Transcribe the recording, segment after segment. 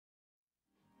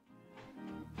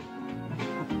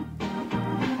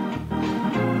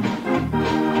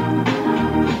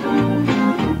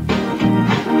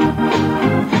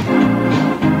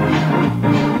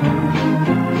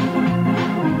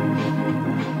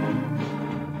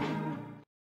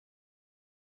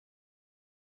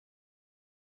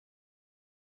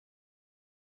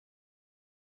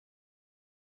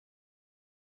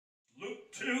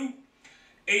Luke 2,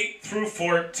 8 through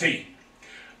 14.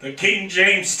 The King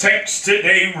James text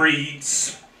today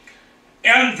reads,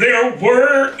 "And there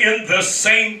were in the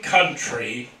same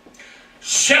country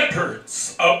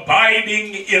shepherds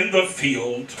abiding in the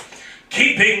field,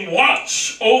 keeping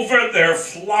watch over their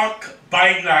flock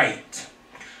by night.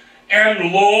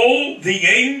 And lo, the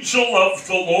angel of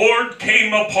the Lord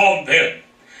came upon them,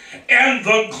 and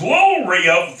the glory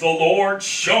of the Lord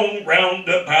shone round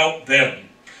about them,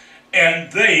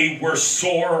 and they were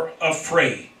sore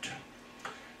afraid.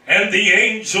 And the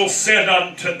angel said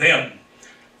unto them,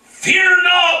 Fear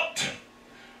not,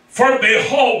 for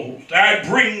behold, I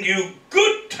bring you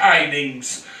good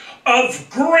tidings of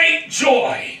great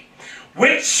joy,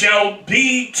 which shall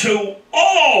be to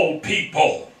all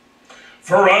people.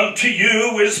 For unto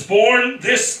you is born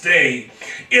this day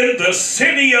in the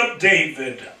city of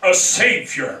David a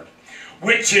Savior,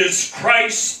 which is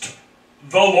Christ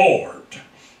the Lord.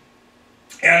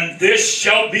 And this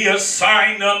shall be a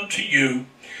sign unto you.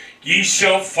 Ye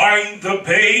shall find the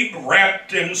babe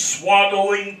wrapped in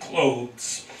swaddling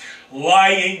clothes,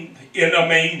 lying in a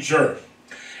manger.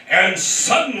 And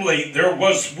suddenly there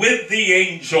was with the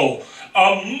angel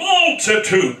a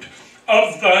multitude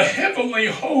of the heavenly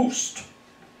host,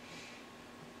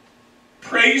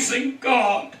 praising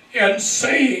God and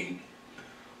saying,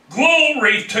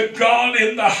 Glory to God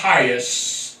in the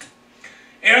highest,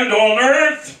 and on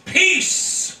earth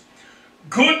peace,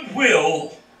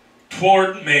 goodwill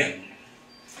toward men."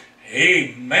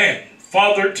 Amen.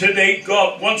 Father, today,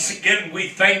 God, once again we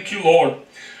thank you, Lord,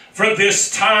 for this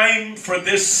time, for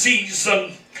this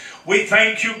season. We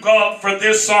thank you, God, for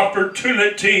this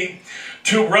opportunity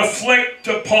to reflect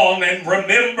upon and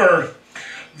remember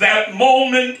that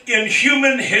moment in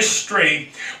human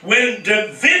history when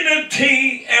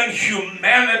divinity and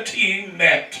humanity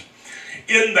met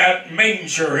in that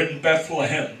manger in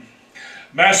Bethlehem.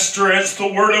 Master, as the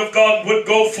word of God would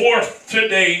go forth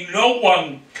today, no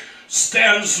one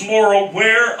stands more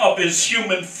aware of his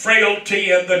human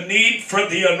frailty and the need for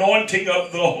the anointing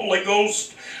of the Holy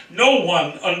Ghost. No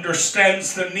one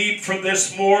understands the need for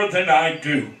this more than I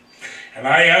do. And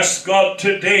I ask God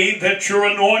today that your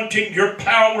anointing, your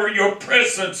power, your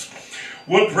presence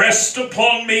would rest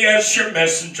upon me as your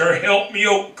messenger. Help me,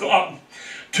 O God,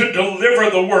 to deliver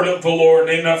the word of the Lord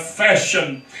in a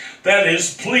fashion that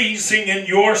is pleasing in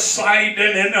your sight,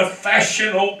 and in a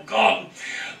fashion, O God,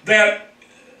 that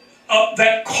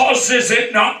causes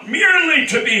it not merely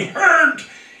to be heard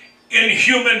in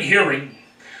human hearing,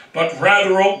 but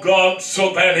rather, O God,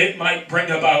 so that it might bring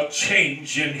about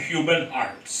change in human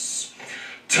hearts.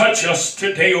 Touch us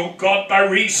today, O God, by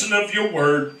reason of your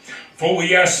word, for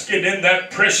we ask it in that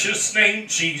precious name,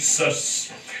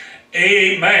 Jesus.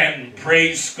 Amen.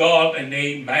 Praise God and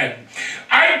amen.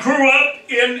 I grew up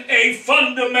in a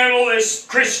fundamentalist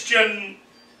Christian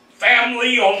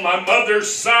family on my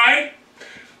mother's side.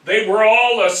 They were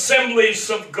all Assemblies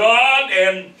of God,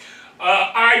 and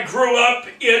I grew up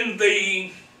in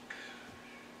the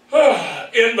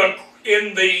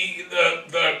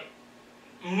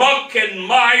muck and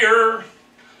mire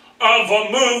of a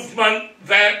movement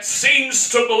that seems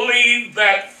to believe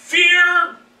that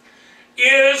fear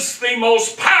is the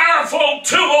most powerful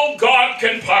tool God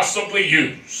can possibly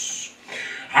use.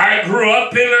 I grew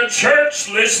up in a church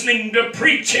listening to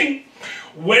preaching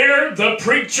where the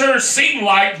preacher seemed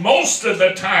like, most of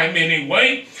the time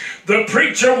anyway, the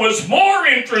preacher was more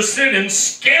interested in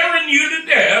scaring you to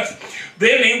death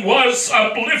than he was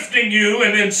uplifting you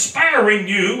and inspiring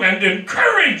you and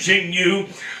encouraging you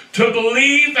to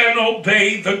believe and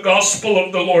obey the gospel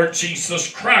of the Lord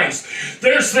Jesus Christ.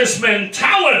 There's this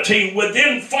mentality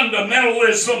within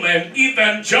fundamentalism and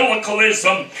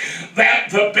evangelicalism that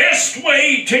the best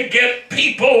way to get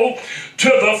people to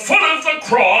the foot of the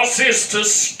cross is to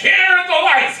scare the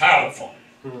life out of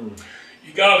them.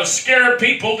 You got to scare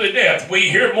people to death. We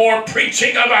hear more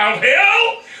preaching about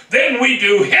hell than we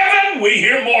do heaven. We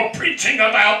hear more preaching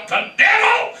about the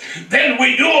devil than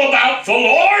we do about the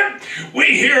Lord. We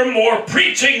hear more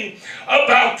preaching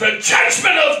about the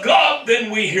judgment of God than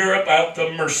we hear about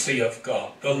the mercy of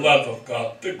God, the love of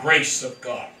God, the grace of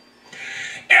God.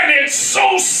 And it's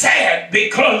so sad,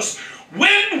 because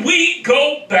when we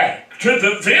go back to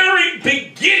the very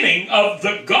beginning of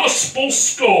the gospel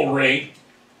story,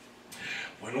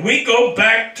 when we go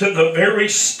back to the very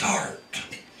start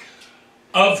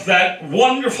of that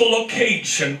wonderful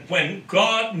occasion when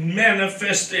God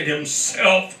manifested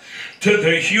himself to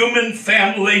the human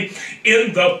family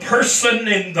in the person,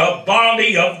 in the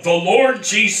body of the Lord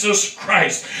Jesus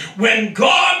Christ, when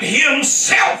God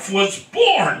himself was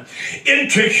born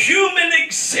into human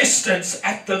existence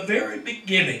at the very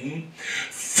beginning,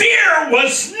 Fear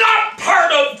was not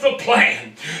part of the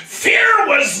plan. Fear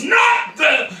was not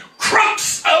the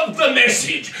crux of the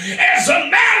message. As a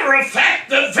matter of fact,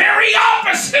 the very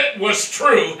opposite was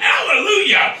true.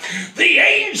 Hallelujah. The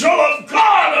angel of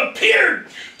God appeared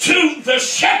to the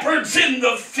shepherds in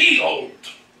the field.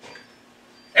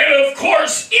 And of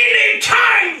course, any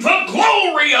time the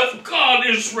glory of God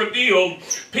is revealed,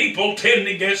 people tend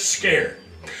to get scared.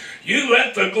 You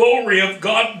let the glory of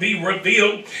God be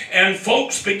revealed and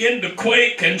folks begin to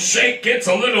quake and shake. It's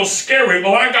a little scary.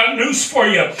 Well, I got news for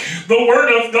you. The Word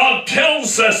of God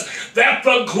tells us that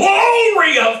the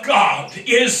glory of God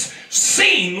is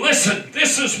seen. Listen,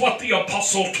 this is what the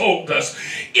apostle told us.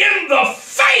 In the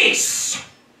face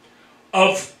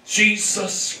of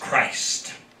Jesus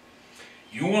Christ.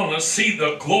 You want to see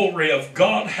the glory of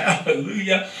God?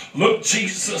 Hallelujah. Look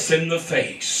Jesus in the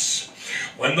face.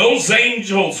 When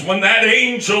that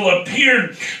angel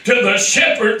appeared to the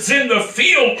shepherds in the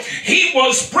field, he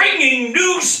was bringing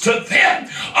news to them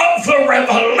of the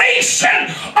revelation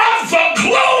of the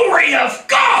glory of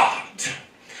God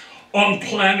on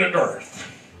planet Earth.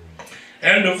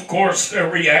 And of course, their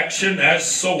reaction, as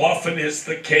so often is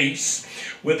the case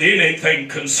with anything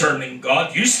concerning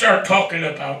God, you start talking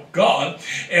about God,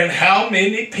 and how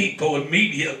many people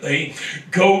immediately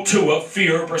go to a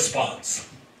fear response?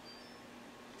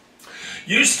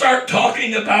 You start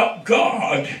talking about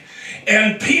God,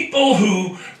 and people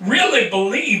who really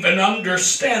believe and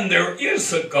understand there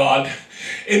is a God,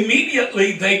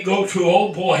 immediately they go to,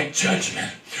 oh boy,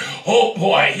 judgment. Oh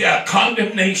boy, yeah,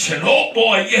 condemnation. Oh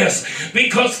boy, yes,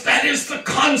 because that is the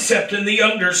concept and the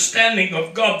understanding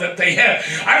of God that they have.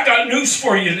 I've got news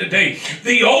for you today.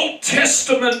 The Old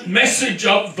Testament message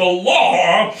of the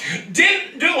law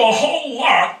didn't do a whole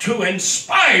lot to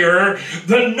inspire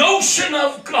the notion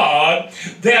of God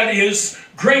that is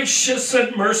gracious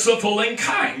and merciful and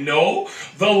kind. No,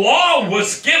 the law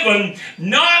was given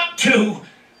not to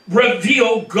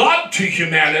reveal God to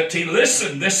humanity.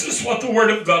 Listen, this is what the Word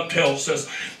of God tells us.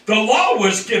 The law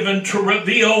was given to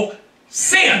reveal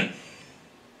sin.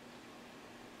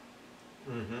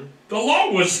 The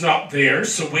law was not there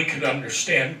so we could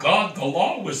understand God. The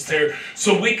law was there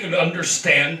so we could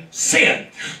understand sin.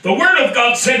 The Word of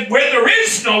God said, where there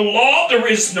is no law, there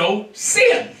is no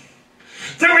sin.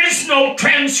 There is no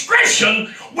transgression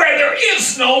where there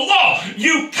is no law.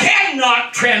 You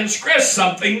cannot transgress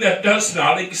something that does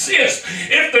not exist.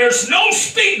 If there's no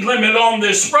speed limit on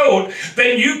this road,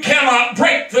 then you cannot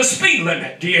break the speed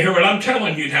limit. Do you hear what I'm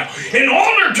telling you now? In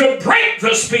order to break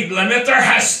the speed limit, there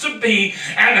has to be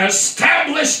an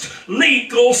established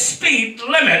legal speed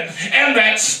limit. And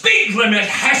that speed limit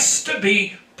has to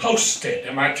be posted.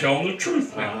 Am I telling the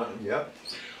truth now? Yep.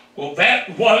 Well,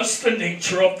 that was the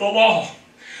nature of the law.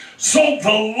 So the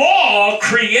law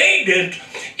created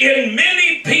in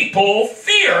many people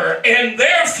fear, and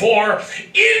therefore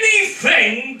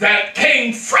anything that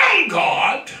came from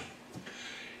God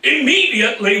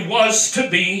immediately was to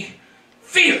be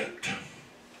feared.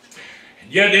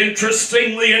 And yet,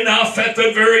 interestingly enough, at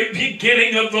the very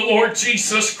beginning of the Lord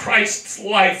Jesus Christ's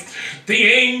life, the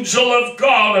angel of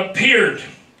God appeared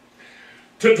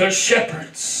to the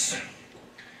shepherds.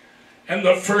 And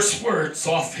the first words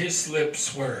off his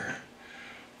lips were,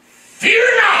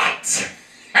 "Fear not."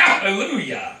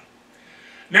 Hallelujah.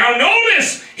 Now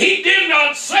notice, he did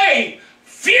not say,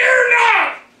 "Fear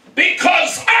not,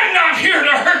 because I'm not here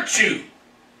to hurt you."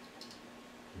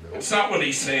 Nope. That's not what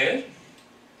he said.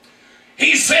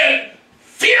 He said,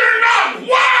 "Fear not."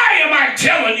 Why am I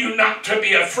telling you not to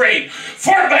be afraid?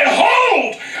 For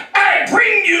behold, I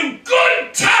bring you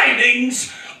good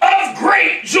tidings of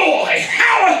great joy.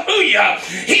 Hallelujah.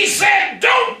 He said,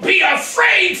 don't be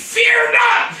afraid, fear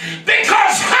not,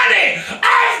 because honey,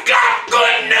 I've got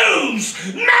good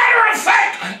news. Matter of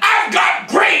fact, I've got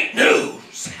great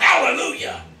news.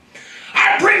 Hallelujah.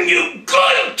 I bring you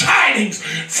good tidings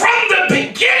from the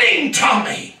beginning,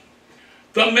 Tommy.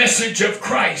 The message of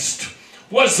Christ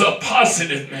was a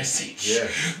positive message.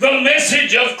 Yes. The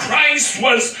message of Christ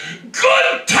was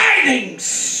good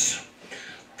tidings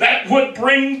that would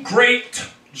bring great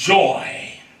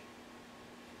joy.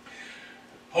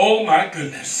 Oh my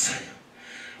goodness.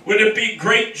 Would it be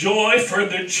great joy for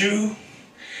the Jew,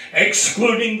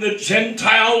 excluding the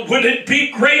Gentile? Would it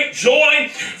be great joy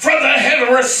for the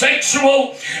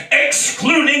heterosexual,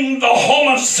 excluding the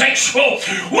homosexual?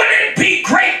 Would it be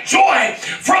great joy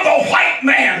for the white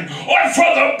man or for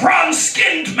the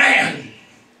brown-skinned man,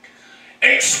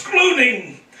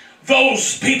 excluding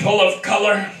those people of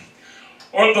color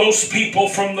or those people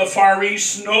from the Far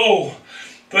East? No.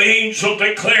 The angel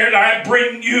declared, I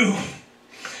bring you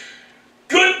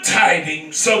good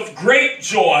tidings of great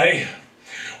joy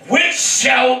which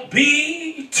shall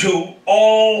be to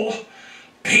all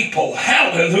people.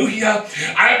 Hallelujah.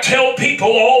 I tell people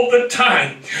all the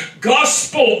time,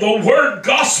 gospel, the word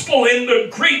gospel in the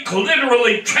Greek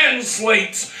literally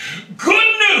translates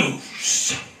good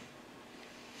news.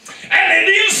 And it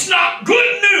is not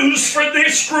good news for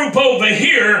this group over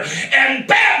here and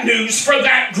bad news for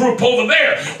that group over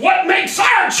there. What makes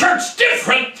our church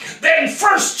different than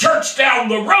First Church down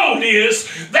the road is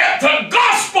that the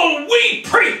gospel we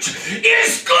preach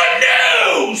is good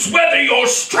news. Whether you're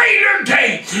straight or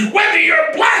gay, whether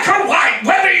you're black or white,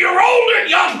 whether you're old or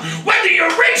young, whether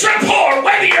you're rich or poor,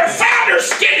 whether you're fat or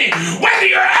skinny, whether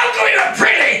you're ugly or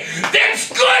pretty,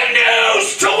 that's good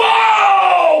news to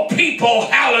all people.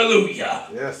 Hallelujah.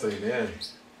 Yes, amen.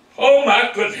 Oh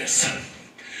my goodness.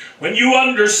 When you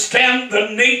understand the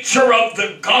nature of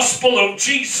the gospel of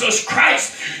Jesus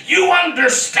Christ, you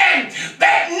understand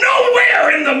that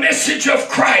nowhere in the message of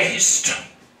Christ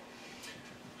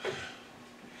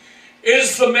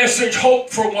is the message hope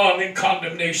for one and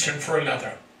condemnation for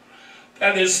another.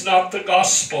 That is not the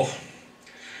gospel.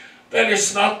 That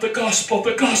is not the gospel.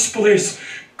 The gospel is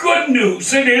good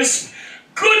news. It is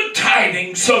good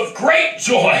tidings of great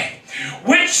joy,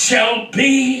 which shall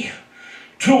be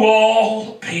to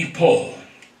all people.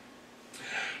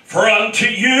 For unto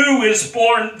you is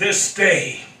born this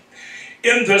day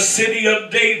in the city of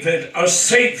David a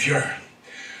Savior,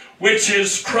 which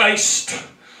is Christ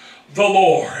the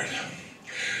Lord.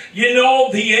 You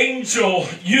know, the angel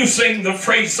using the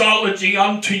phraseology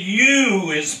unto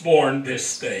you is born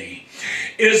this day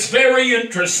is very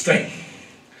interesting,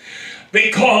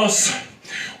 because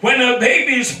when a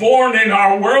baby's born in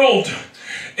our world,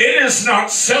 it is not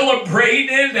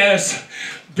celebrated as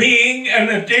being an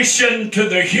addition to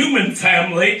the human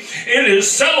family. It is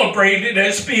celebrated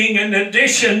as being an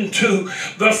addition to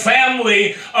the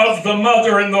family of the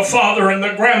mother and the father and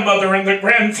the grandmother and the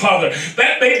grandfather.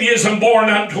 That baby isn't born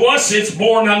unto us, it's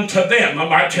born unto them.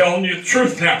 Am I telling you the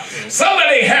truth now?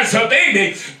 Somebody has a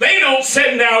baby, they don't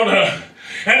send out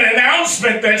an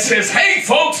announcement that says, hey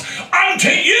folks, unto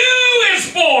you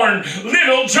is born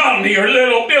little Johnny or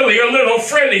little Billy or little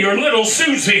Freddie or little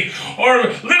Susie or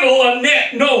little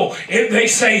Annette. No, they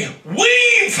say,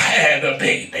 we've had a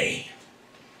baby.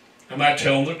 Am I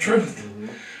telling the truth? Mm-hmm.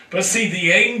 But see,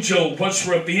 the angel was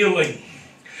revealing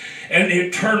an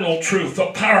eternal truth,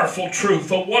 a powerful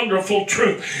truth, a wonderful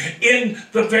truth. In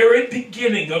the very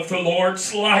beginning of the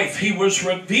Lord's life, he was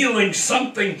revealing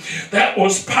something that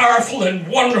was powerful and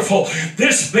wonderful.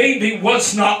 This baby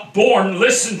was not born,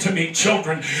 listen to me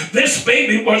children, this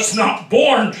baby was not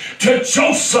born to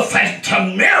Joseph and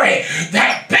to Mary.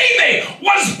 That baby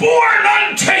was born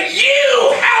unto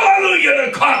you. Hallelujah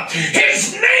to God.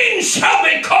 His name shall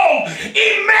be called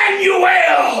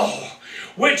Emmanuel,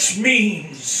 which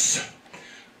means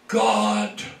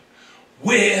God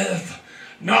with,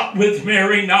 not with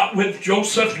Mary, not with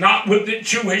Joseph, not with the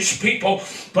Jewish people,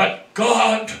 but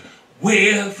God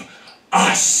with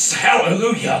us.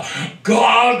 Hallelujah.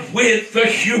 God with the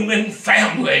human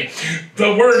family.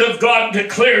 The Word of God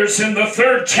declares in the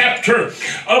 3rd chapter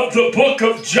of the book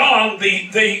of John,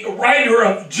 the writer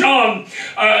of John,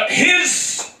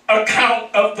 his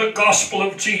account of the gospel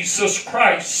of Jesus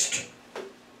Christ.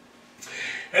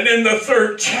 And in the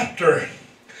 3rd chapter,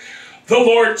 the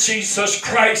Lord Jesus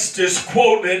Christ is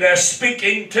quoted as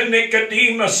speaking to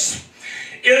Nicodemus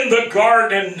in the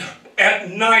garden at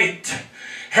night,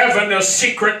 having a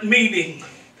secret meeting.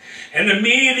 And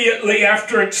immediately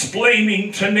after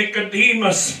explaining to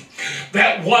Nicodemus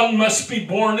that one must be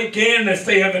born again if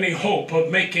they have any hope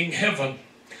of making heaven,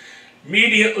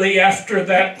 immediately after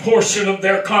that portion of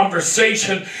their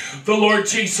conversation, the Lord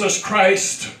Jesus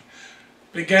Christ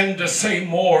began to say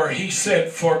more. He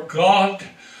said, for God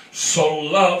so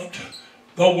loved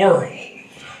the world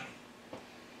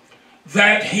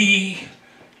that he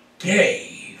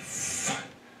gave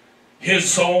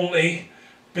his only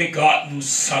begotten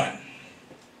Son.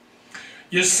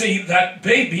 You see, that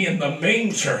baby in the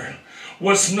manger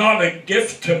was not a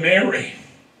gift to Mary.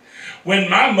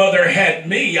 When my mother had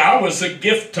me, I was a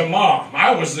gift to Mom.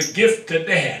 I was a gift to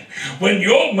Dad. When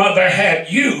your mother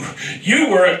had you, you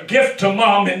were a gift to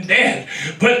Mom and Dad.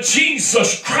 But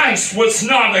Jesus Christ was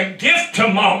not a gift to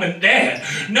Mom and Dad.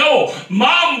 No,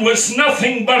 Mom was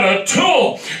nothing but a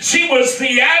tool. She was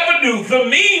the avenue, the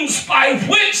means by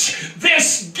which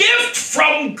this gift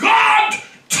from God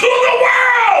to the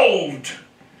world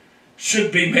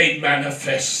should be made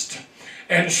manifest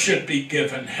and should be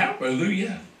given.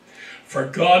 Hallelujah. For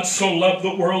God so loved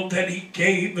the world that he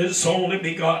gave his only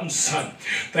begotten Son,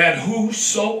 that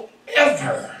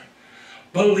whosoever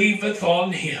believeth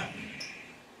on him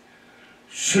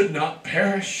should not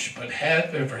perish, but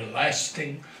have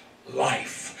everlasting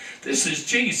life. This is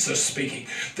Jesus speaking.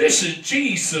 This is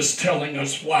Jesus telling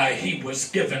us why he was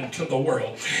given to the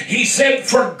world. He said,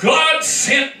 for God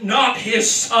sent not his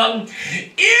Son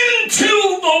into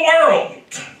the world.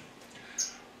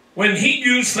 When he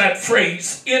used that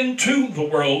phrase, into the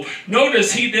world,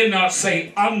 notice he did not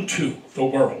say unto the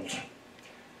world.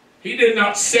 He did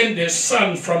not send his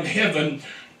Son from heaven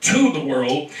to the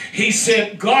world. He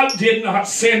said God did not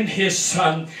send his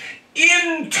Son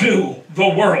into the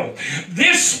world.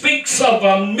 This speaks of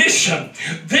a mission.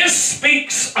 This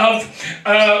speaks of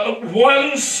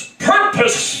one's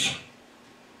purpose.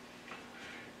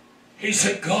 He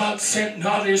said God sent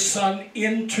not his Son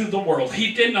into the world.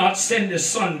 He did not send his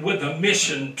Son with a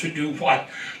mission to do what?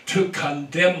 To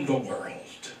condemn the world.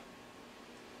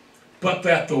 But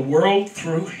that the world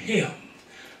through him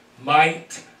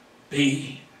might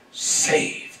be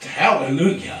saved.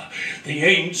 Hallelujah. The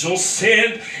angel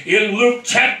said in Luke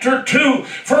chapter 2,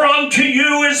 for unto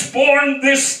you is born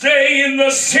this day in the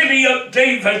city of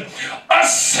David a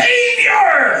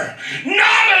Savior,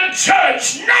 not a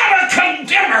judge, not a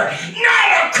condemner,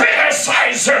 not a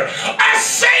criticizer, a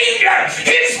Savior.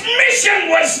 His mission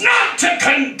was not to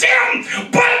condemn,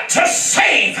 but to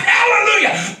save.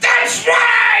 Hallelujah. That's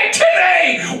why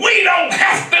today we don't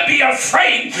have to be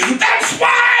afraid. That's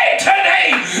why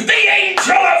today the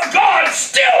angel of God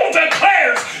still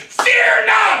declares, fear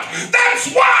not.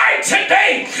 That's why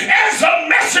today, as a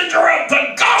messenger of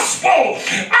the gospel,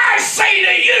 I say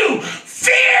to you,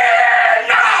 fear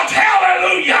not.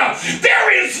 Hallelujah.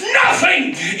 There is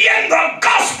nothing in the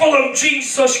gospel of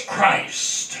Jesus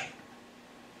Christ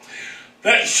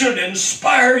that should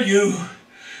inspire you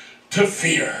to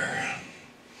fear,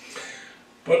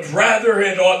 but rather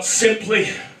it ought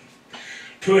simply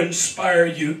to inspire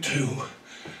you to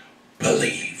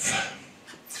believe.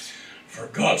 For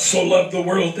God so loved the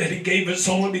world that he gave his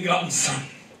only begotten Son,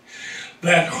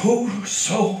 that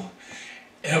whosoever,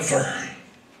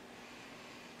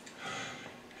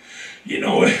 you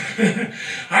know,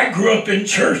 I grew up in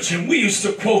church and we used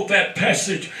to quote that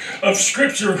passage of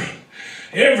Scripture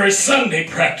every Sunday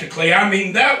practically. I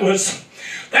mean, that was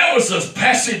a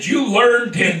passage you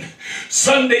learned in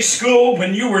Sunday school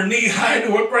when you were knee-high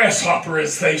to a grasshopper,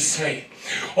 as they say.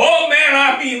 Oh man,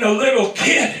 I mean a little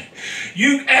kid.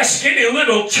 You ask any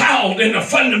little child in a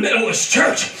fundamentalist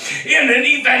church, in an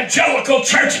evangelical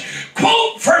church,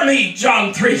 quote for me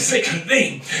John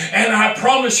 3:16, and I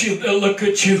promise you they'll look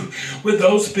at you with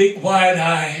those big wide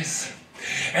eyes.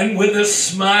 And with a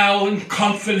smile and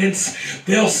confidence,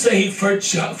 they'll say, for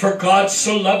God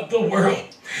so loved the world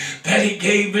that he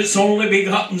gave his only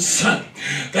begotten Son,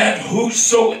 that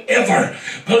whosoever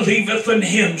believeth in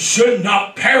him should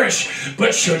not perish,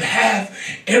 but should have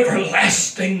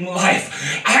everlasting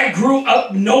life. I grew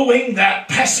up knowing that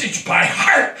passage by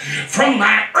heart from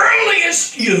my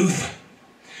earliest youth.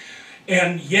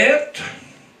 And yet,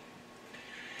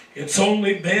 it's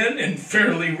only been in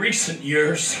fairly recent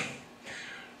years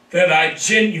that I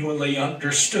genuinely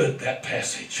understood that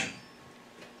passage.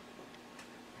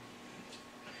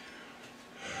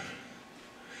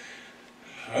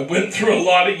 I went through a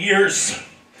lot of years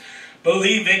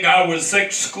believing I was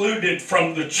excluded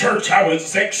from the church. I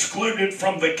was excluded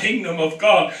from the kingdom of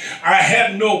God. I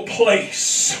had no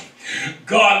place.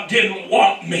 God didn't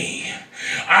want me.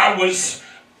 I was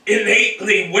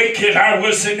innately wicked. I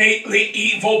was innately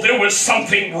evil. There was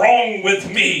something wrong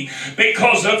with me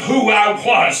because of who I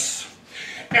was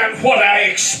and what I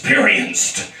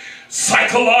experienced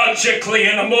psychologically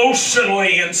and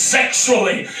emotionally and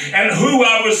sexually, and who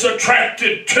I was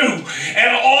attracted to.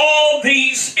 And all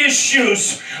these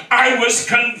issues, I was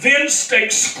convinced,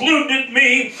 excluded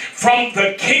me from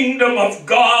the kingdom of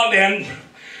God and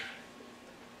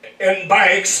by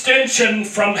extension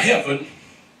from heaven.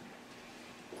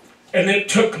 And it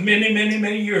took many, many,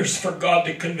 many years for God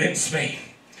to convince me.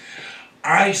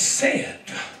 I said,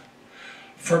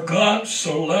 for God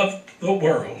so loved the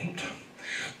world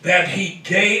that he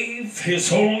gave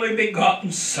his only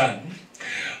begotten Son,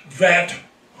 that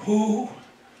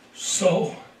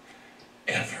whosoever.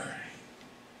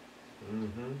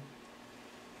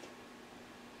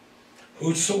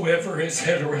 Whosoever is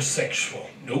heterosexual,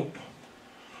 nope.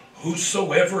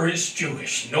 Whosoever is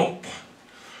Jewish, nope.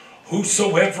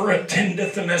 Whosoever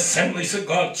attendeth an Assemblies of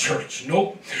God church,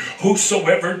 nope.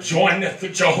 Whosoever joineth the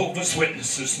Jehovah's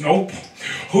Witnesses, nope.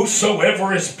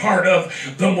 Whosoever is part of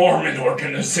the Mormon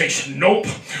organization, nope.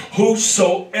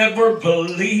 Whosoever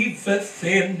believeth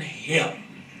in him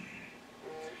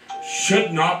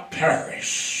should not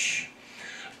perish,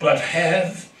 but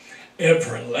have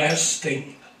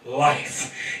everlasting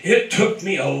life. It took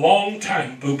me a long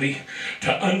time, booby,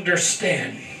 to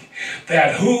understand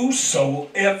that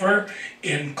whosoever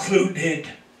included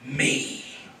me.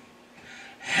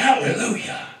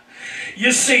 Hallelujah.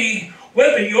 You see,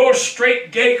 whether you're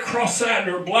straight, gay, cross-eyed,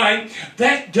 or blind,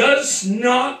 that does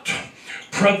not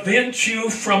prevent you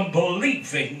from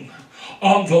believing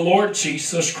on the Lord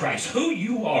Jesus Christ. Who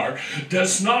you are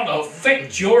does not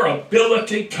affect your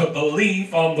ability to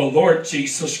believe on the Lord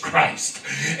Jesus Christ.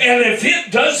 And if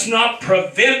it does not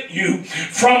prevent you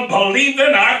from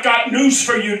believing, I've got news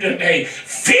for you today.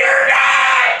 Fear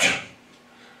not!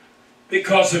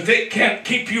 Because if it can't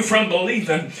keep you from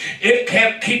believing, it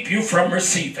can't keep you from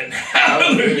receiving.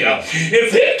 Hallelujah.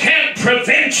 If it can't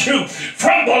prevent you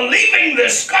from believing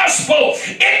this gospel,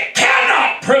 it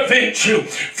cannot prevent you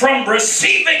from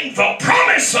receiving the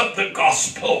promise of the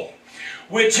gospel,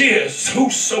 which is,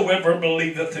 whosoever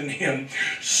believeth in him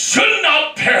should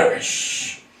not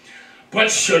perish, but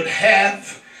should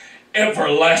have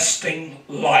everlasting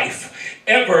life.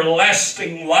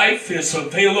 Everlasting life is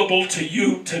available to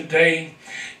you today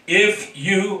if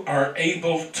you are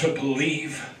able to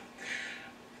believe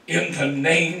in the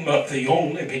name of the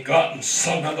only begotten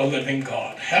Son of the living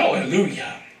God.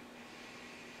 Hallelujah.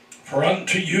 For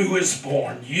unto you is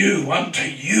born, unto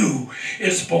you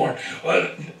is born.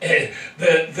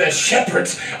 The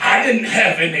shepherds, I didn't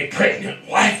have any pregnant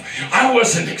wife. I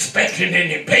wasn't expecting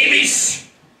any babies.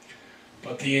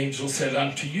 But the angel said,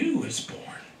 unto you is born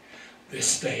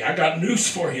this day. I got news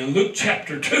for you. In Luke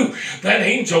chapter 2, that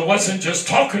angel wasn't just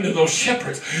talking to those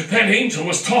shepherds. That angel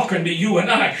was talking to you and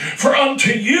I. For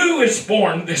unto you is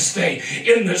born this day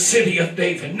in the city of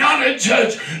David. Not a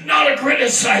judge, not a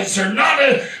criticizer, not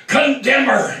a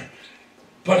condemner,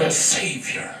 but a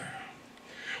Savior,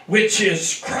 which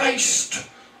is Christ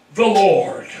the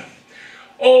Lord.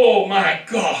 Oh my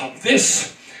God,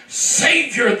 this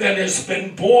Savior that has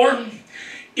been born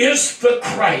is the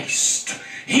Christ.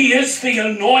 He is the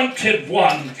anointed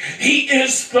one. He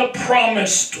is the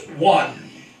promised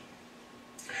one.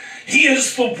 He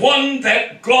is the one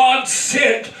that God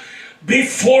said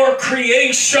before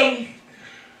creation,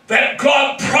 that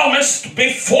God promised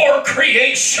before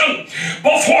creation,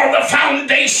 before the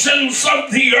foundations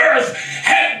of the earth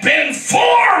had been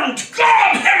formed.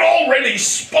 God had already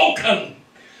spoken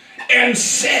and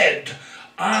said,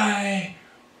 I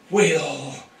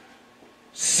will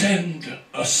send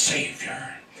a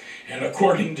Savior. And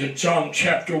according to John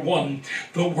chapter 1,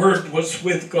 the Word was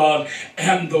with God,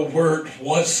 and the Word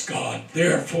was God.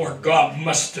 Therefore, God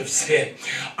must have said,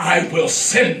 I will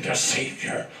send a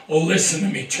Savior. Oh, listen to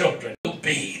me, children. Will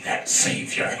be that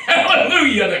Savior.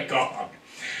 Hallelujah to God.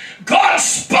 God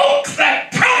spoke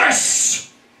that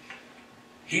promise.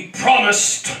 He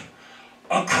promised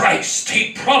a Christ.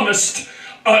 He promised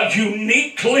a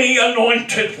uniquely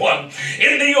anointed one.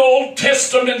 In the Old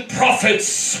Testament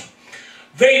prophets,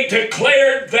 they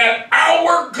declared that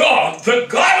our God, the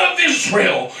God of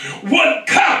Israel, would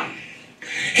come.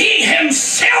 He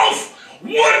himself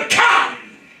would come.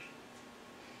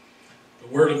 The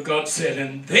Word of God said,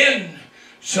 and then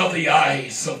shall the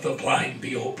eyes of the blind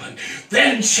be opened.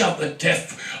 Then shall the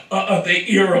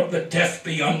ear of the deaf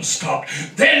be unstopped.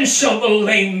 Then shall the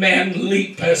lame man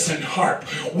leap as an harp.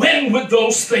 When would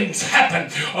those things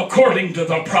happen? According to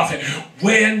the prophet,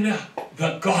 when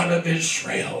the God of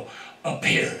Israel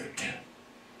appeared.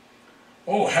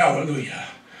 Oh, hallelujah.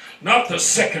 Not the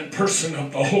second person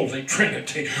of the Holy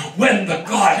Trinity. When the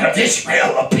God of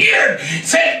Israel appeared,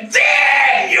 said,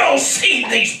 then you'll see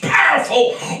these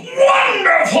powerful,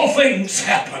 wonderful things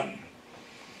happen.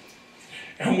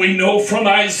 And we know from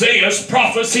Isaiah's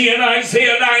prophecy in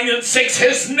Isaiah 9 and 6,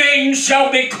 his name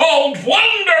shall be called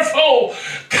Wonderful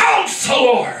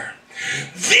Counselor,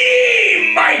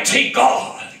 the Mighty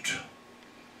God.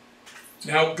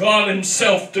 Now God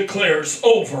himself declares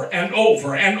over and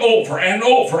over and over and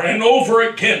over and over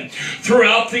again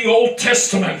throughout the Old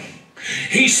Testament.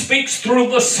 He speaks through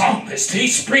the psalmist. He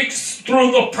speaks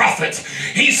through the prophets.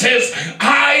 He says,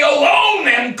 I alone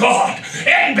am God,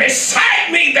 and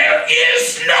beside me there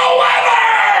is no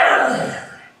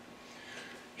other.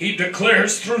 He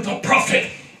declares through the prophet,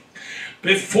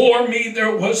 before me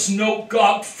there was no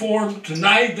God formed,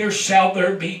 neither shall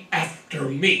there be after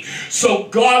me. So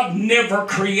God never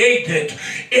created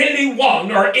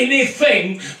anyone or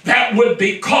anything that would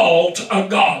be called a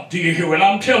God. Do you hear what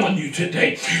I'm telling you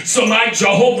today? So my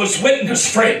Jehovah's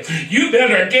Witness friend, you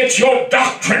better get your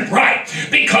doctrine right,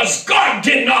 because God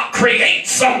did not create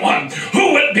someone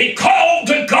who would be called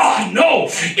a God. No,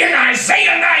 In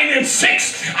Isaiah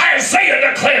 9:6,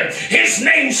 Isaiah declared, his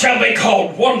name shall be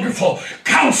called Wonderful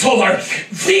Counselor,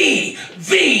 the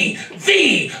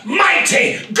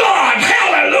mighty God.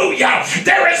 Hallelujah.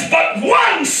 There is but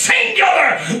one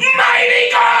singular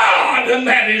mighty God, and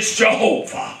that is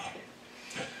Jehovah.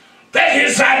 That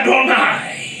is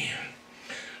Adonai.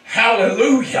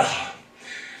 Hallelujah.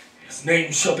 His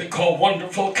name shall be called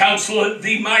Wonderful Counselor,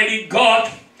 the mighty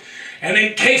God. And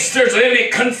in case there's any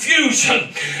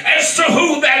confusion as to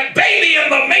who that baby in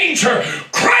the manger,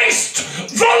 Christ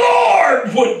the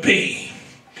Lord, would be,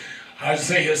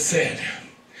 Isaiah said,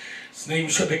 his name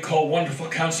shall be called Wonderful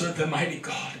Counselor, the mighty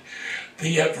God,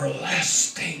 the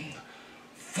everlasting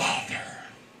Father.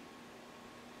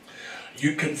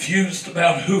 You confused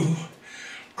about who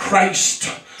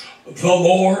Christ the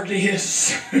Lord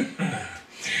is?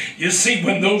 You see,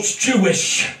 when those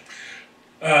Jewish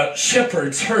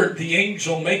shepherds heard the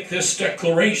angel make this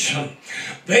declaration,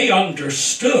 they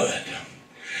understood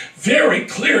very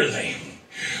clearly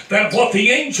that what the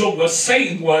angel was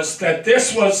saying was that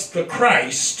this was the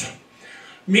Christ,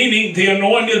 meaning the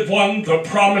anointed one, the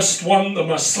promised one, the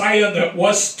Messiah that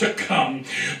was to come.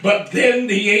 But then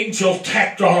the angel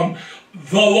tacked on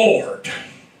the Lord.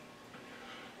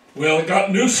 Well, I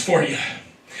got news for you.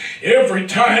 Every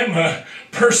time a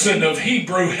person of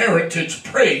Hebrew heritage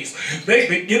prays, they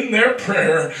begin their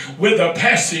prayer with a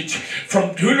passage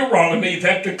from Deuteronomy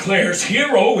that declares,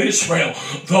 "Hear, O Israel,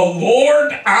 the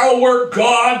Lord our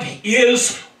God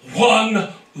is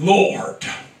one Lord."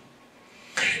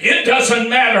 It doesn't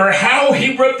matter how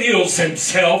he reveals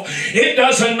himself. It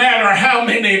doesn't matter how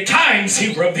many times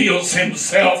he reveals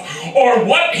himself or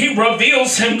what he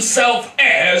reveals himself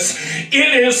as.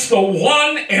 It is the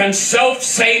one and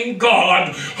self-same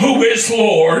God who is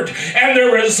Lord. And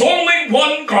there is only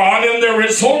one God and there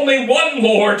is only one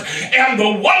Lord. And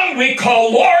the one we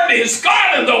call Lord is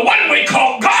God and the one we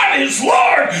call God is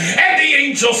Lord. And the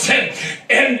angel said,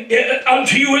 "And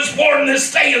unto you is born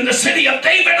this day in the city of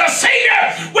David a Savior,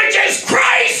 which is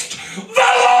Christ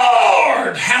the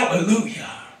Lord." Hallelujah.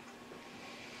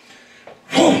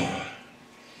 The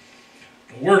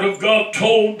Word of God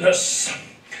told us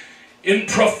in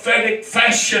prophetic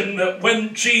fashion that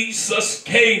when Jesus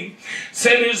came,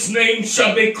 said his name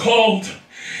shall be called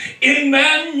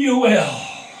Emmanuel,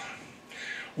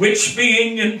 which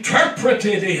being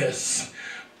interpreted is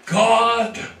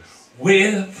God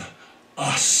with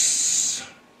us.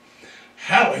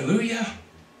 Hallelujah.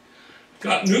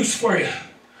 Got news for you.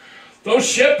 Those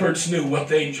shepherds knew what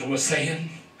the angel was saying.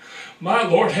 My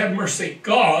Lord, have mercy.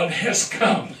 God has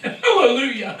come.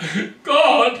 Hallelujah.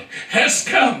 God has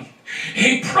come.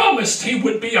 He promised he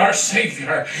would be our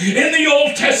Savior. In the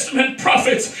Old Testament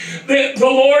prophets, the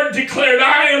Lord declared,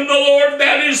 "I am the Lord,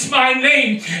 that is my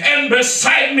name, and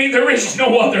beside me there is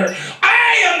no other.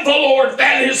 I am the Lord,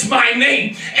 that is my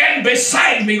name, and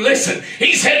beside me," listen,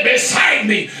 he said, "beside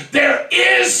me there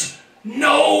is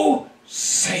no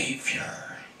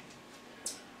Savior."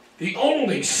 The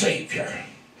only Savior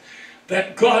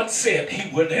that God said he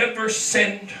would ever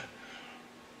send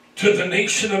to the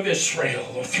nation of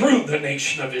Israel, or through the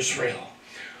nation of Israel,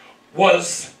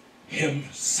 was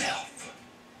himself.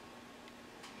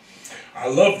 I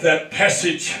love that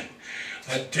passage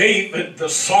that David the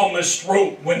psalmist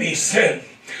wrote when he said,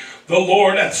 "The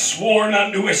Lord hath sworn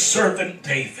unto his servant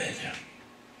David,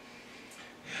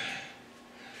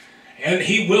 and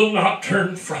he will not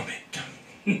turn from it."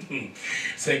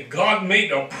 Say, God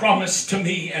made a promise to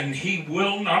me and he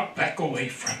will not back away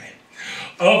from it.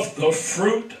 "Of the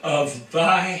fruit of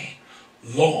thy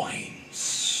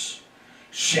loins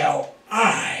shall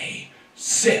I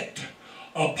sit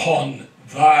upon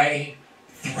thy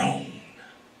throne."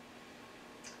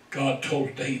 God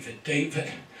told David,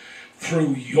 "David,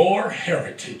 through your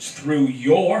heritage, through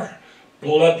your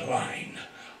bloodline,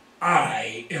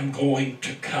 I am going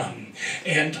to come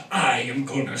and I am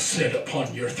going to sit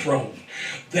upon your throne."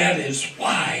 That is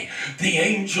why the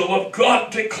angel of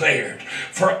God declared,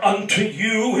 "For unto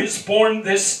you is born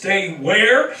this day,"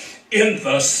 where? "In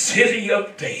the city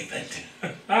of David,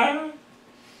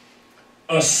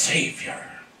 a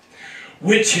Savior,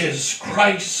 which is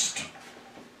Christ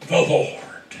the Lord."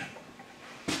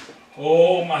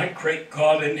 Oh, my great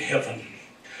God in heaven.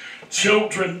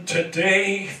 Children,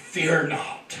 today fear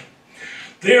not.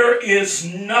 There is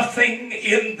nothing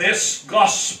in this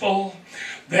gospel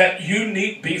that you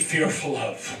need be fearful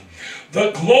of. The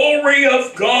glory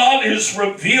of God is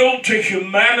revealed to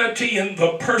humanity in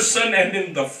the person and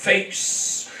in the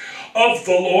face of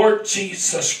the Lord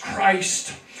Jesus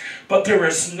Christ. But there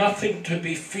is nothing to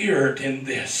be feared in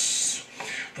this.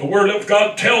 The Word of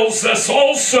God tells us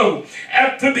also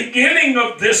at the beginning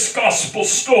of this gospel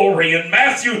story in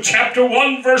Matthew chapter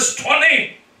 1 verse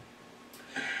 20,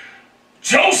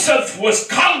 Joseph was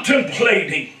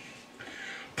contemplating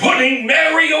putting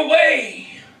Mary away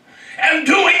and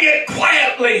doing it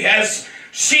quietly, as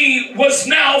she was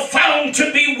now found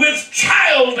to be with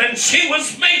child, and she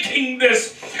was making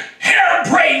this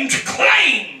harebrained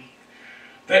claim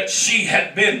that she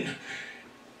had been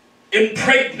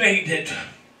impregnated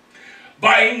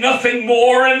by nothing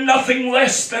more and nothing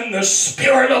less than the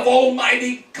Spirit of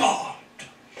Almighty God,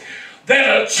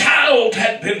 that a child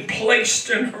had been placed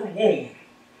in her womb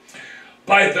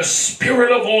by the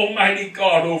Spirit of Almighty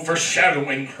God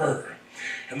overshadowing her.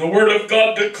 And the Word of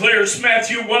God declares,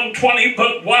 Matthew 1:20,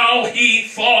 but while he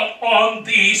thought on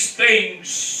these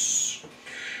things,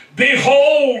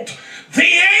 behold, the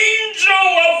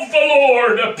angel of the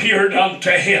Lord appeared unto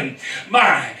him.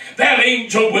 That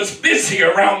angel was busy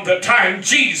around the time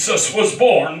Jesus was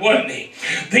born, wasn't he?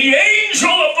 The angel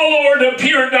of the Lord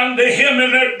appeared unto him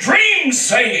in a dream,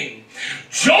 saying,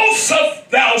 Joseph,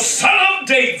 thou son of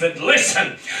David,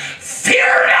 listen,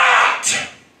 fear not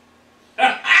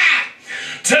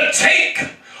to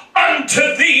take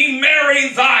unto thee Mary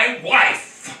thy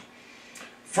wife,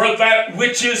 for that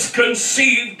which is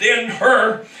conceived in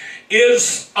her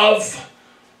is of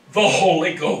the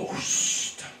Holy Ghost.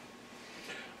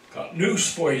 Got news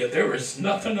for you. There is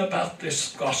nothing about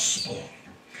this gospel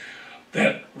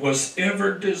that was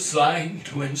ever designed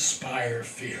to inspire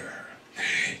fear.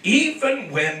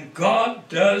 Even when God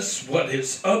does what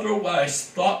is otherwise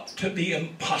thought to be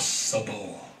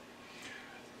impossible,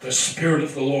 the Spirit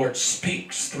of the Lord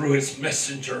speaks through his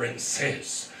messenger and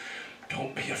says,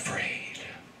 don't be afraid.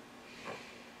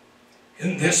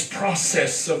 In this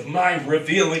process of my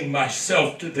revealing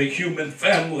myself to the human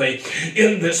family,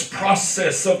 in this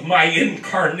process of my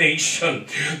incarnation,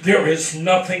 there is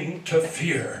nothing to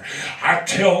fear. I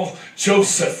tell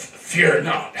Joseph, fear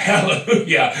not.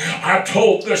 Hallelujah. I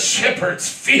told the shepherds,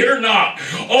 fear not.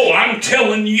 Oh, I'm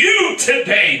telling you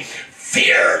today,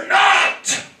 fear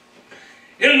not.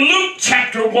 In Luke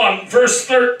chapter 1, verse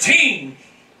 13,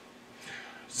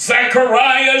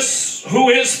 Zacharias, who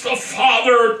is the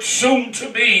father, soon to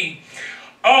be,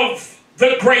 of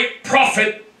the great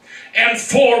prophet and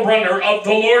forerunner of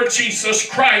the Lord Jesus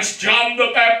Christ, John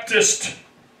the Baptist.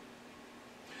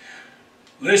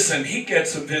 Listen, he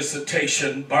gets a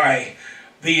visitation by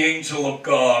the angel of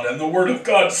God. And the Word of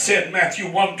God said, Matthew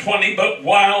 1:20, but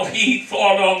while he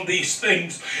thought on these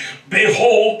things,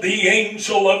 behold, the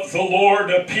angel of the Lord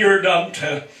appeared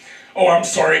unto,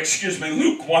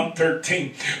 Luke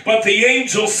 1:13. But the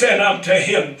angel said unto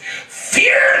him,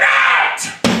 fear not.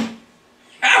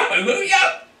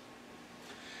 Hallelujah.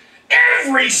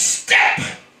 Every step,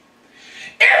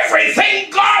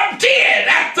 everything God did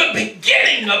at the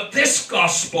beginning of this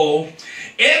gospel,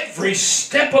 every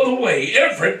step of the way,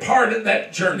 every part of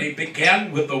that journey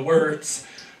began with the words,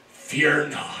 fear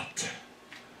not.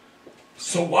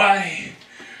 So why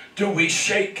do we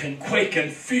shake and quake in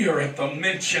fear at the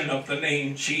mention of the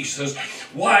name Jesus?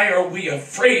 Why are we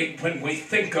afraid when we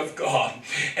think of God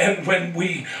and when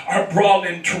we are brought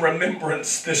into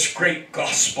remembrance this great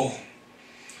gospel?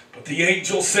 But the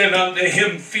angel said unto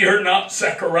him, fear not,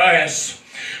 Zacharias,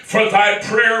 for thy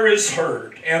prayer is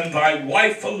heard, and thy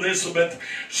wife Elizabeth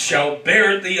shall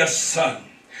bear thee a son,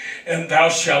 and thou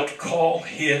shalt call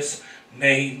his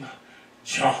name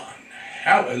John.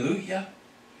 Hallelujah.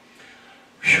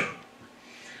 Whew.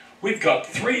 We've got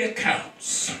 3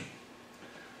 accounts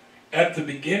at the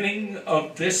beginning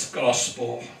of this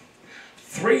gospel.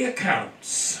 3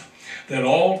 accounts that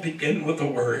all begin with the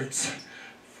words,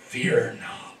 fear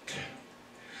not.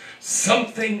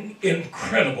 Something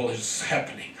incredible is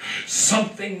happening.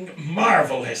 Something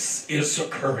marvelous is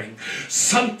occurring.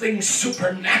 Something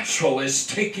supernatural is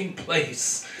taking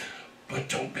place. But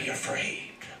don't be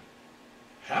afraid.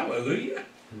 Hallelujah.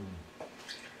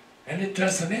 And it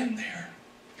doesn't end there.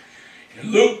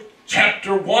 In Luke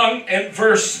chapter 1 and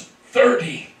verse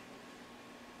 30,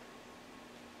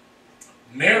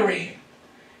 Mary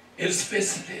is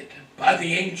visited by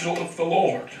the angel of the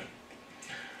Lord.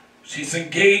 She's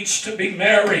engaged to be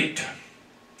married.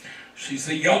 She's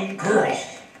a young girl.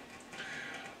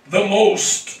 The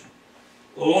most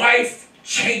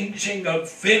life-changing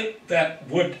event that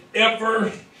would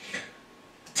ever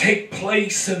take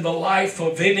place in the life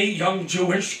of any young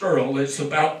Jewish girl is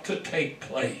about to take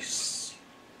place.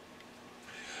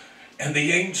 And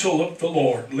the angel of the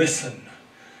Lord, listen,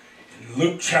 in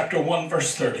Luke chapter 1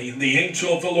 verse 30, and the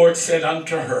angel of the Lord said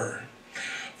unto her,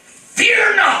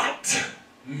 fear not,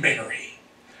 Mary,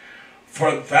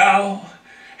 for thou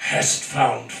hast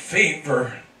found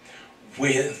favor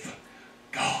with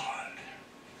God.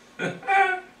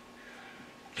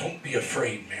 Don't be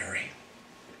afraid, Mary.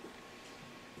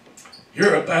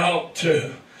 You're about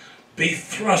to be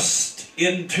thrust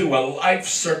into a life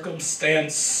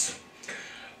circumstance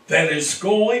that is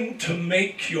going to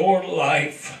make your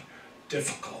life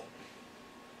difficult.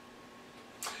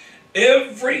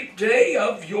 Every day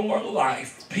of your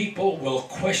life, people will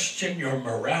question your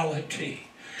morality,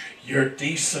 your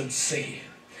decency,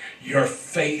 your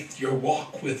faith, your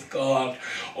walk with God.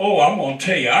 Oh, I'm going to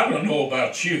tell you, I don't know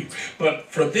about you, but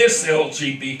for this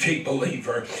LGBT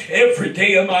believer, every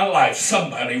day of my life,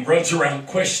 somebody runs around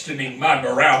questioning my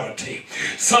morality.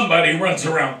 Somebody runs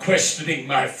around questioning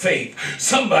my faith.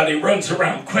 Somebody runs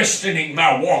around questioning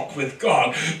my walk with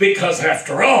God. Because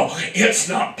after all, it's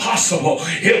not possible.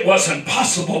 It wasn't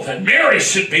possible that Mary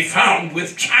should be found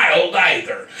with child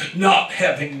either, not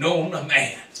having known a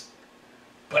man.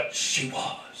 But she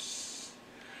was.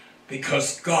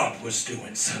 Because God was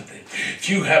doing something. If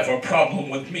you have a problem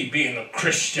with me being a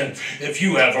Christian, if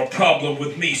you have a problem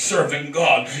with me serving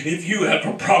God, if you have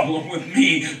a problem with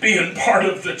me being part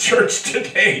of the church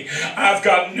today, I've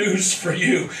got news for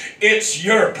you. It's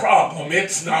your problem.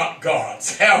 It's not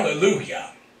God's.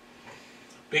 Hallelujah.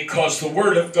 Because the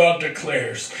Word of God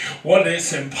declares what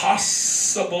is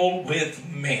impossible with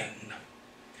men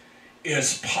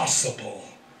is possible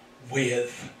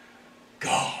with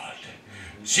God.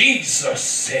 Jesus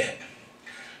said,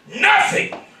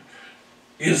 nothing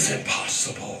is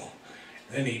impossible.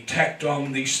 Then he tacked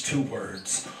on these two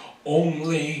words,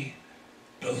 only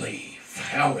believe.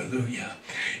 Hallelujah.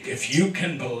 If you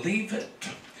can believe it,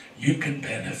 you can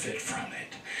benefit from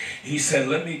it. He said,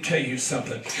 let me tell you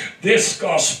something. This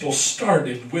gospel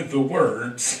started with the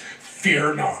words,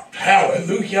 fear not.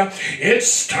 Hallelujah. It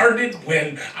started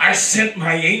when I sent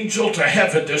my angel to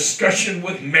have a discussion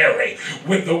with Mary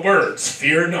with the words,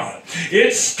 fear not.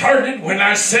 It started when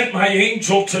I sent my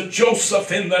angel to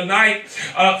Joseph in the night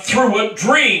through a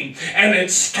dream. And it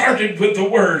started with the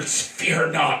words,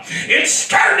 fear not. It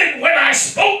started when I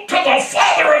spoke to the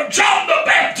father of John the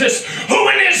Baptist, who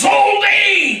in his old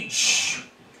age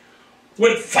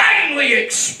would finally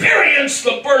experience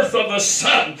the birth of a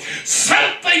son,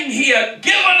 something he had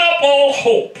given up all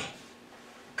hope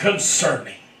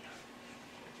concerning.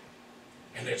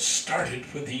 And it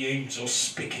started with the angel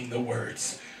speaking the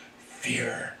words,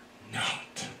 fear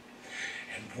not.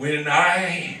 And when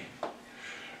I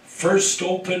first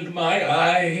opened my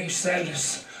eyes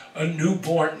as a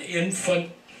newborn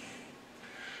infant,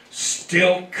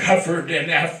 still covered in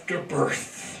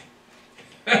afterbirth,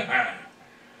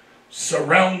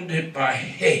 surrounded by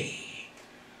hay,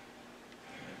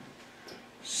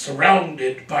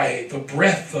 surrounded by the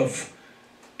breath of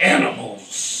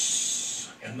animals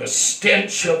and the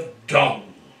stench of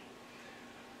dung.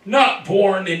 Not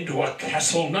born into a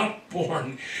castle, not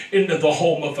born into the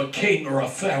home of a king or a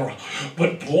pharaoh,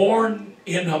 but born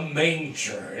in a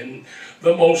manger, in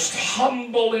the most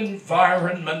humble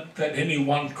environment that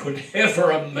anyone could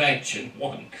ever imagine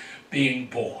one being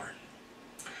born.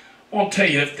 I'll tell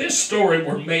you, if this story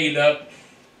were made up,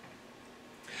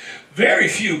 very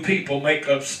few people make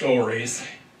up stories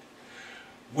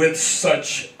with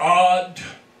such odd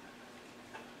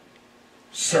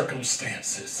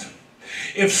circumstances.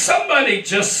 If somebody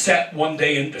just sat one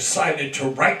day and decided to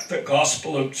write the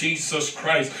gospel of Jesus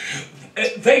Christ,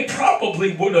 they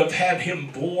probably would have had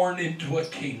him born into a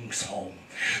king's home.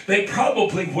 They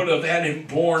probably would have had him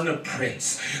born a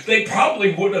prince. They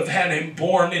probably would have had him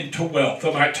born into wealth,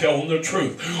 am I telling the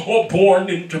truth? Or born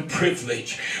into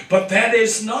privilege. But that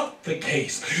is not the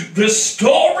case. The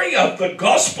story of the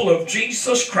gospel of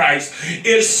Jesus Christ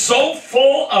is so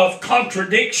full of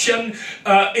contradiction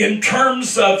in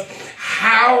terms of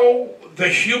how the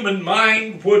human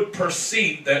mind would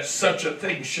perceive that such a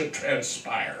thing should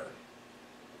transpire.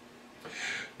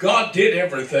 God did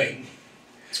everything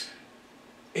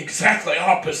exactly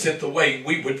opposite the way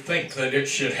we would think that it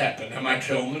should happen. Am I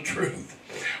telling the truth?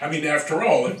 I mean, after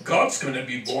all, if God's going to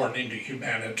be born into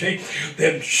humanity,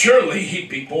 then surely he'd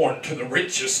be born to the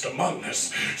richest among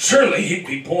us. Surely he'd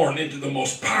be born into the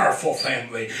most powerful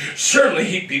family. Surely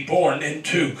he'd be born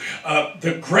into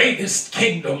the greatest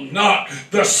kingdom, not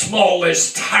the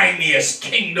smallest, tiniest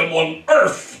kingdom on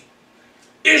earth,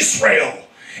 Israel.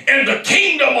 And the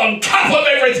kingdom on top of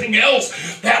everything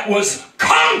else that was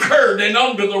conquered and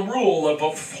under the rule of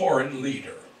a foreign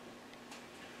leader.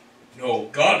 No,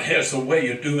 God has a way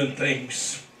of doing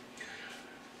things.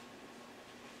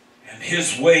 And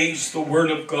his ways, the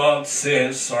Word of God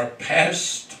says, are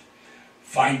past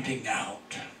finding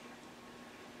out.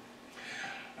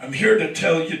 I'm here to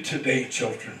tell you today,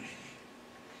 children,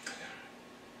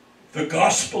 The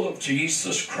gospel of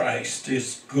Jesus Christ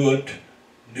is good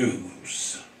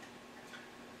news.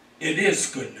 It is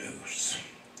good news.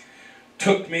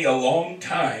 Took me a long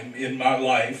time in my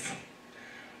life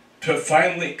to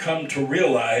finally come to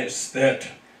realize that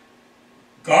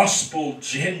gospel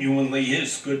genuinely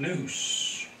is good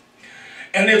news.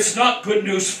 And it's not good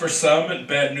news for some and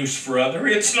bad news for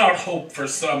others. It's not hope for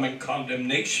some and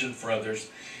condemnation for others.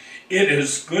 It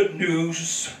is good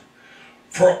news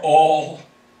for all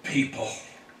people.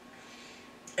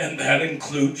 And that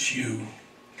includes you.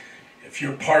 If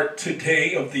you're part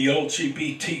today of the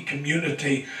LGBT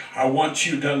community, I want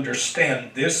you to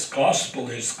understand this gospel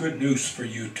is good news for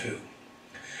you too.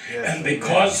 Yes, and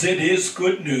because it is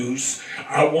good news,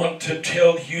 I want to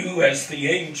tell you, as the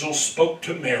angel spoke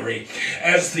to Mary,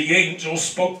 as the angel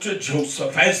spoke to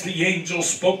Joseph, as the angel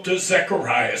spoke to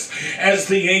Zacharias, as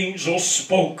the angel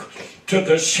spoke to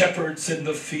the shepherds in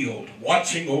the field,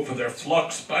 watching over their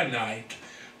flocks by night,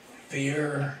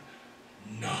 fear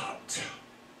not.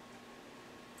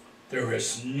 There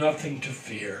is nothing to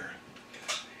fear.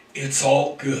 It's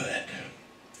all good.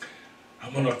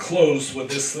 I'm going to close with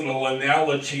this little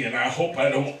analogy, and I hope I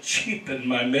don't cheapen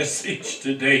my message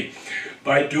today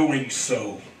by doing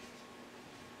so.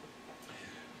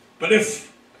 But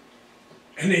if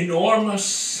an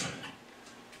enormous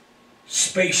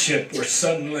spaceship were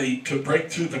suddenly to break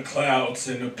through the clouds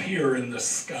and appear in the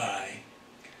sky,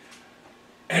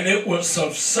 and it was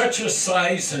of such a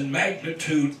size and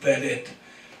magnitude that it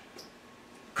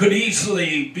could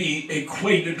easily be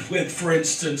equated with, for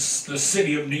instance, the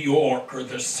city of New York or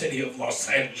the city of Los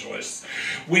Angeles.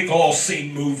 We've all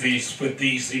seen movies with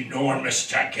these enormous,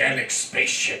 gigantic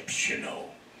spaceships, you know.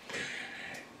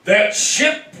 That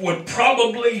ship would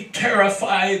probably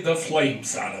terrify the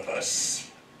flames out of us.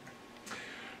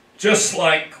 Just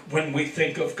like when we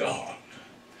think of God.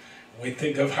 We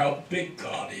think of how big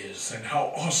God is, and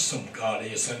how awesome God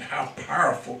is, and how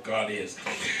powerful God is,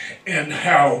 and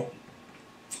how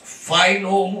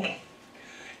final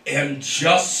and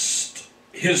just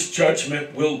his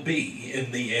judgment will be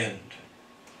in the end.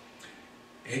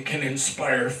 It can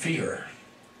inspire fear.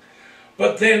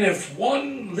 But then if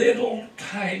one little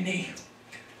tiny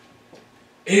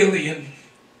alien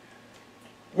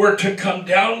were to come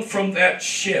down from that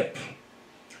ship,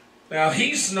 now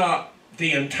he's not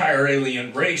the entire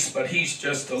alien race, but he's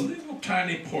just a little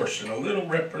tiny portion, a little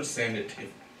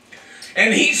representative.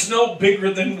 And he's no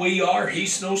bigger than we are.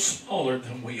 He's no smaller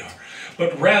than we are.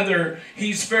 But rather,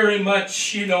 he's very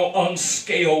much, on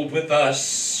scale with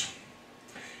us.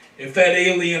 If that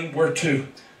alien were to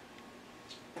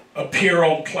appear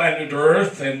on planet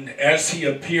Earth, and as he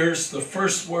appears, the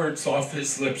first words off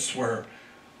his lips were,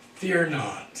 "Fear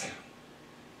not.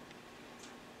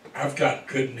 I've got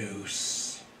good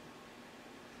news."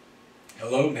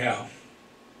 Hello now.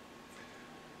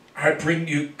 I bring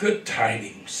you good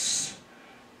tidings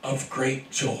of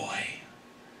great joy.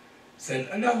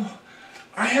 Said, no,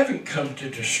 I haven't come to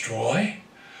destroy.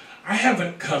 I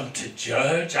haven't come to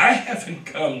judge. I haven't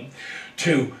come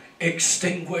to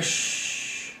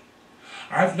extinguish.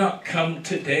 I've not come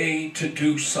today to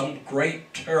do some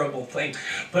great, terrible thing,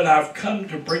 but I've come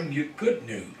to bring you good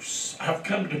news. I've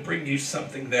come to bring you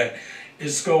something that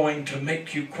is going to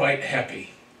make you quite happy.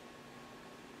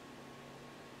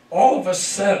 All of a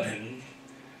sudden,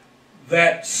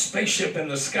 that spaceship in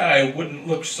the sky wouldn't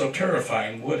look so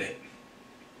terrifying, would it?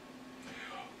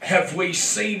 Have we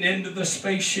seen into the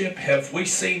spaceship? Have we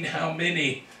seen how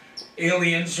many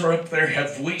aliens are up there?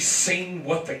 Have we seen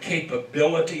what the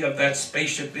capability of that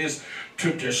spaceship is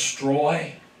to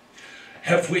destroy?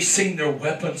 Have we seen their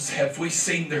weapons? Have we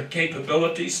seen their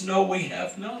capabilities? No, we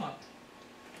have not.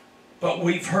 But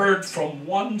we've heard from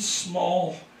one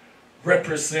small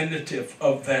representative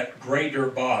of that greater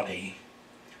body.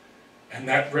 And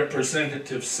that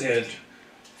representative said,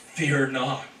 "Fear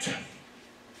not."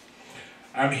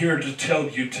 I'm here to tell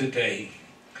you today,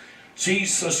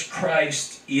 Jesus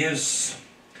Christ is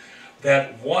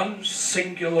that one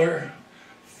singular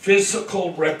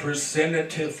physical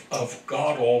representative of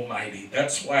God Almighty.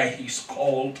 That's why he's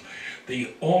called the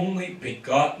only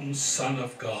begotten Son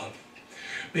of God.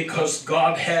 Because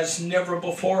God has never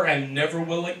before and never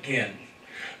will again.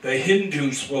 The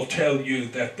Hindus will tell you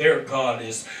that their God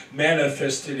has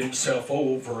manifested himself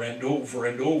over and over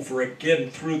and over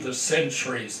again through the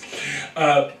centuries.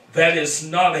 That is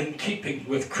not in keeping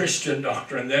with Christian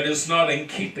doctrine. That is not in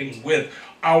keeping with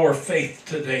our faith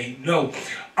today. No,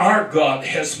 our God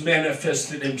has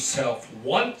manifested himself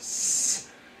once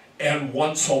and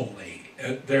once only.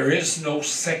 There is no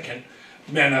second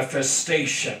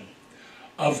manifestation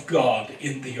of God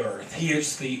in the earth. He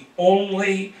is the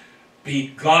only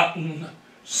begotten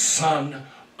Son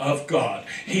of God.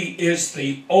 He is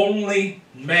the only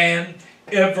man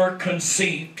ever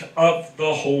conceived of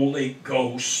the Holy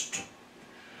Ghost.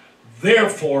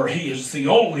 Therefore, he is the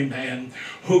only man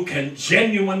who can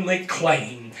genuinely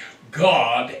claim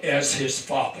God as his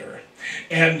Father,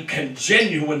 and can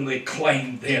genuinely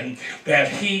claim then that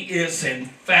he is in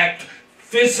fact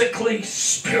physically,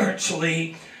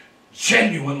 spiritually,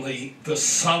 genuinely the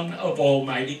Son of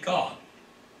Almighty God.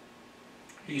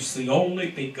 He's the only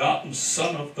begotten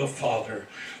Son of the Father.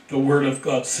 The Word of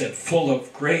God said, full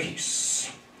of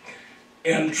grace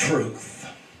and truth.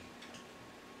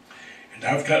 And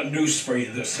I've got news for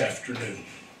you this afternoon.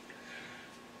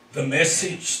 The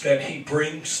message that he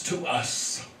brings to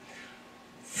us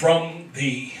from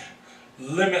the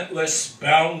limitless,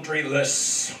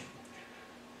 boundaryless,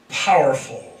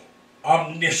 powerful,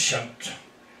 omniscient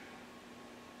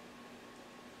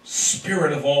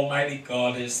Spirit of Almighty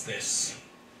God is this: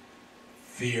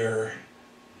 fear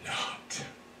not.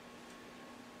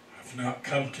 I've not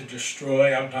come to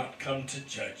destroy, I've not come to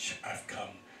judge, I've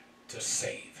come to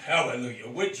save. Hallelujah.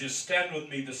 Would you stand with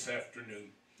me this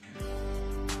afternoon?